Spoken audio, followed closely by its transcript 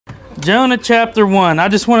Jonah chapter 1. I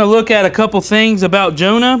just want to look at a couple things about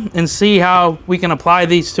Jonah and see how we can apply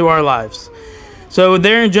these to our lives. So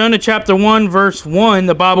there in Jonah chapter 1, verse 1,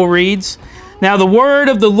 the Bible reads, "Now the word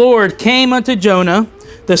of the Lord came unto Jonah,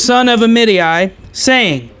 the son of Amittai,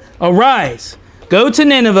 saying, Arise, go to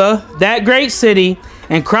Nineveh, that great city,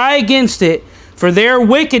 and cry against it, for their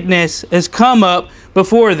wickedness is come up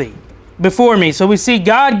before me." So we see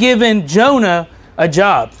God giving Jonah a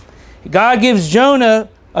job. God gives Jonah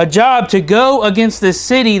a job to go against this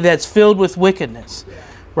city that's filled with wickedness,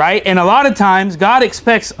 right? And a lot of times God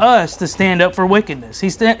expects us to stand up for wickedness. He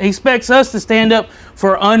expects us to stand up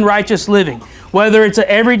for unrighteous living. Whether it's an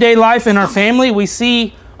everyday life in our family, we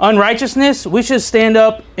see unrighteousness, we should stand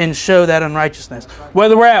up and show that unrighteousness.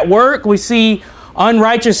 Whether we're at work, we see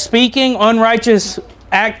unrighteous speaking, unrighteous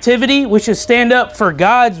activity, we should stand up for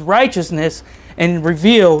God's righteousness and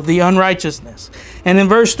reveal the unrighteousness. And in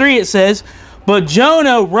verse 3 it says, "But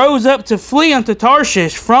Jonah rose up to flee unto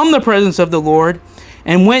Tarshish from the presence of the Lord,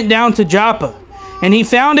 and went down to Joppa. And he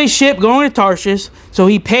found a ship going to Tarshish, so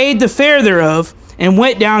he paid the fare thereof, and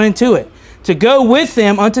went down into it, to go with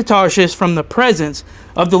them unto Tarshish from the presence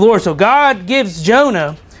of the Lord." So God gives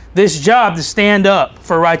Jonah this job to stand up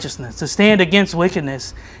for righteousness, to stand against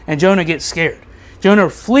wickedness, and Jonah gets scared.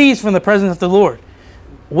 Jonah flees from the presence of the Lord.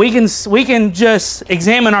 We can just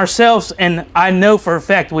examine ourselves, and I know for a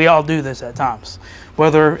fact we all do this at times.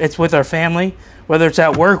 Whether it's with our family, whether it's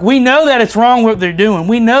at work, we know that it's wrong what they're doing.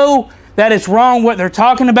 We know that it's wrong what they're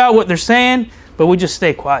talking about, what they're saying, but we just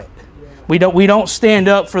stay quiet. We don't stand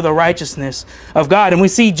up for the righteousness of God. And we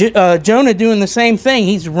see Jonah doing the same thing.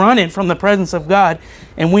 He's running from the presence of God,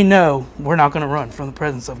 and we know we're not going to run from the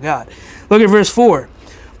presence of God. Look at verse 4.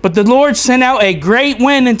 "But the Lord sent out a great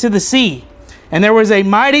wind into the sea, and there was a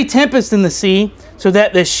mighty tempest in the sea, so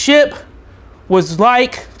that the ship was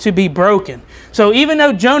like to be broken." So even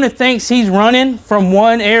though Jonah thinks he's running from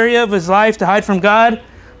one area of his life to hide from God,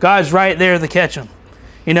 God's right there to catch him.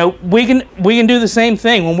 You know, we can do the same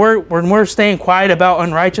thing when we're staying quiet about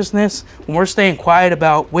unrighteousness, when we're staying quiet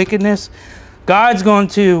about wickedness. God's going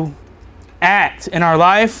to act in our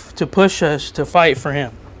life to push us to fight for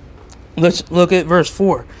Him. Let's look at verse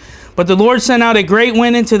 4. "But the Lord sent out a great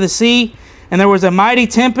wind into the sea, and there was a mighty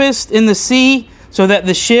tempest in the sea, so that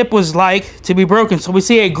the ship was like to be broken." So we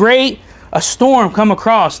see a storm come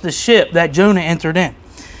across the ship that Jonah entered in.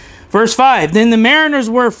 Verse 5, "Then the mariners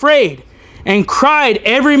were afraid, and cried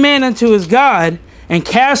every man unto his God, and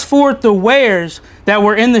cast forth the wares that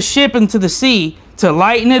were in the ship into the sea, to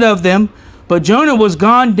lighten it of them. But Jonah was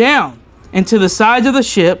gone down into the sides of the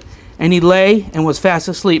ship, and he lay and was fast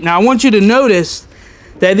asleep." Now I want you to notice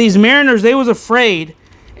that these mariners, they was afraid,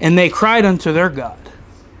 and they cried unto their God.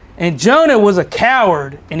 And Jonah was a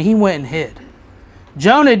coward, and he went and hid.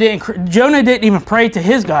 Jonah didn't even pray to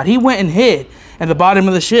his God. He went and hid at the bottom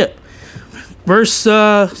of the ship. Verse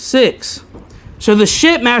 6. "So the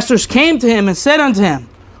shipmasters came to him and said unto him,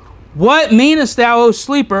 What meanest thou, O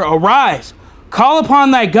sleeper? Arise, call upon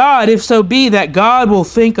thy God, if so be that God will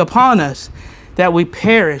think upon us, that we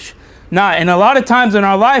perish not." And a lot of times in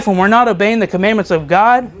our life, when we're not obeying the commandments of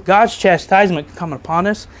God, God's chastisement can come upon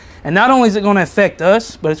us. And not only is it going to affect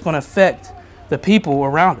us, but it's going to affect the people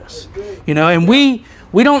around us. You know, and we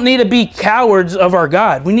don't need to be cowards of our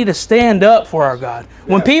God. We need to stand up for our God.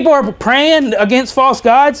 When people are praying against false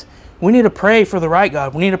gods, we need to pray for the right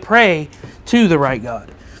God. We need to pray to the right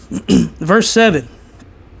God. Verse 7.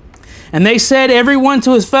 "And they said every one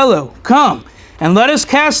to his fellow, Come, and let us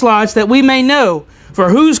cast lots, that we may know for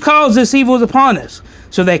whose cause this evil is upon us.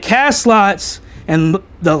 So they cast lots, and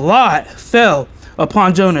the lot fell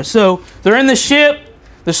upon Jonah." So they're in the ship,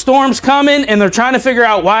 the storm's coming, and they're trying to figure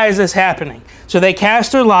out, why is this happening? So they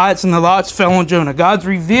cast their lots, and the lots fell on Jonah. God's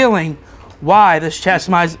revealing why this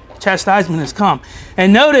chastisement has come.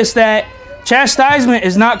 And notice that chastisement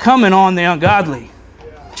is not coming on the ungodly.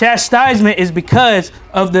 Chastisement is because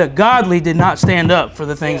of the godly did not stand up for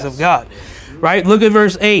the things of God. Right? Look at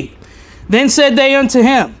verse 8. "Then said they unto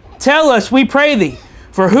him, Tell us, we pray thee,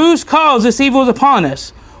 for whose cause this evil is upon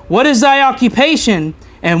us? What is thy occupation,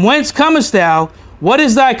 and whence comest thou? What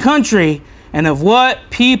is thy country, and of what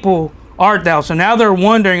people art thou?" So now they're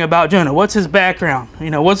wondering about Jonah. What's his background?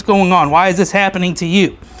 You know, what's going on? Why is this happening to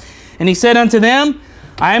you? "And he said unto them,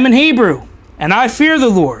 I am an Hebrew, and I fear the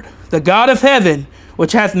Lord, the God of heaven,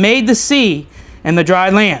 which hath made the sea and the dry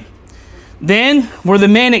land. Then were the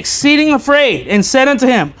men exceeding afraid, and said unto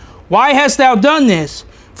him, Why hast thou done this?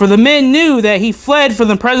 For the men knew that he fled from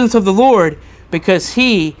the presence of the Lord, because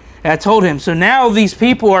he had told him." So now these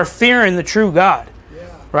people are fearing the true God.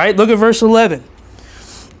 Right? Look at verse 11.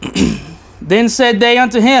 "Then said they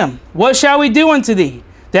unto him, What shall we do unto thee,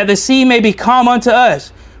 that the sea may be calm unto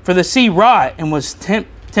us. For the sea wrought and was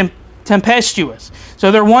tempestuous.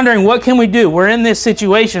 So they're wondering, what can we do? We're in this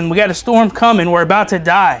situation. We got a storm coming. We're about to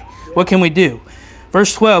die. What can we do?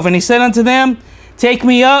 Verse 12, and he said unto them, take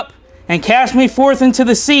me up and cast me forth into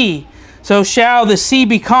the sea. So shall the sea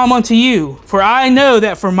be calm unto you. For I know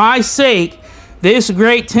that for my sake this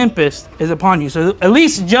great tempest is upon you. So at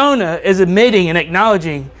least Jonah is admitting and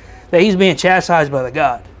acknowledging that he's being chastised by the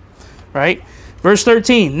God. Right? Verse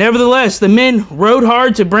 13, nevertheless, the men rowed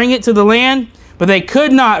hard to bring it to the land, but they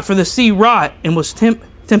could not, for the sea wrought and was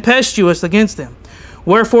tempestuous against them.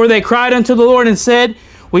 Wherefore they cried unto the Lord and said,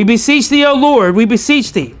 we beseech thee, O Lord, we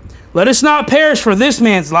beseech thee, let us not perish for this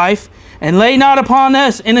man's life, and lay not upon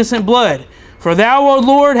us innocent blood. For thou, O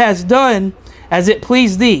Lord, hast done as it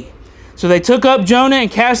pleased thee. So they took up Jonah and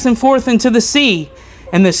cast him forth into the sea,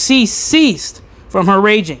 and the sea ceased from her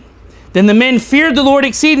raging. Then the men feared the Lord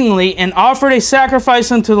exceedingly, and offered a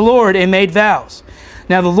sacrifice unto the Lord, and made vows.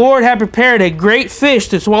 Now the Lord had prepared a great fish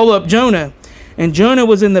to swallow up Jonah, and Jonah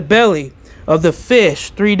was in the belly of the fish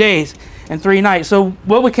 3 days and 3 nights. So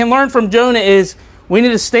what we can learn from Jonah is we need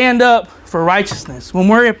to stand up for righteousness. When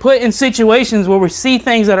we're put in situations where we see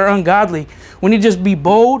things that are ungodly, we need to just be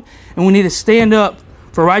bold, and we need to stand up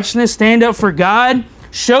for righteousness, stand up for God,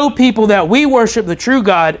 show people that we worship the true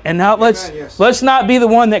God, and now let's not be the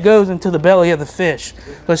one that goes into the belly of the fish.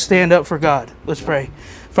 Let's stand up for God. Let's pray.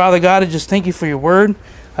 Father God, I just thank you for your word.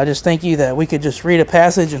 I just thank you that we could just read a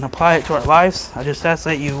passage and apply it to our lives. I just ask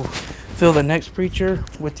that you fill the next preacher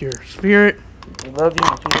with your spirit. We love you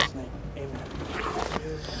in Jesus' name.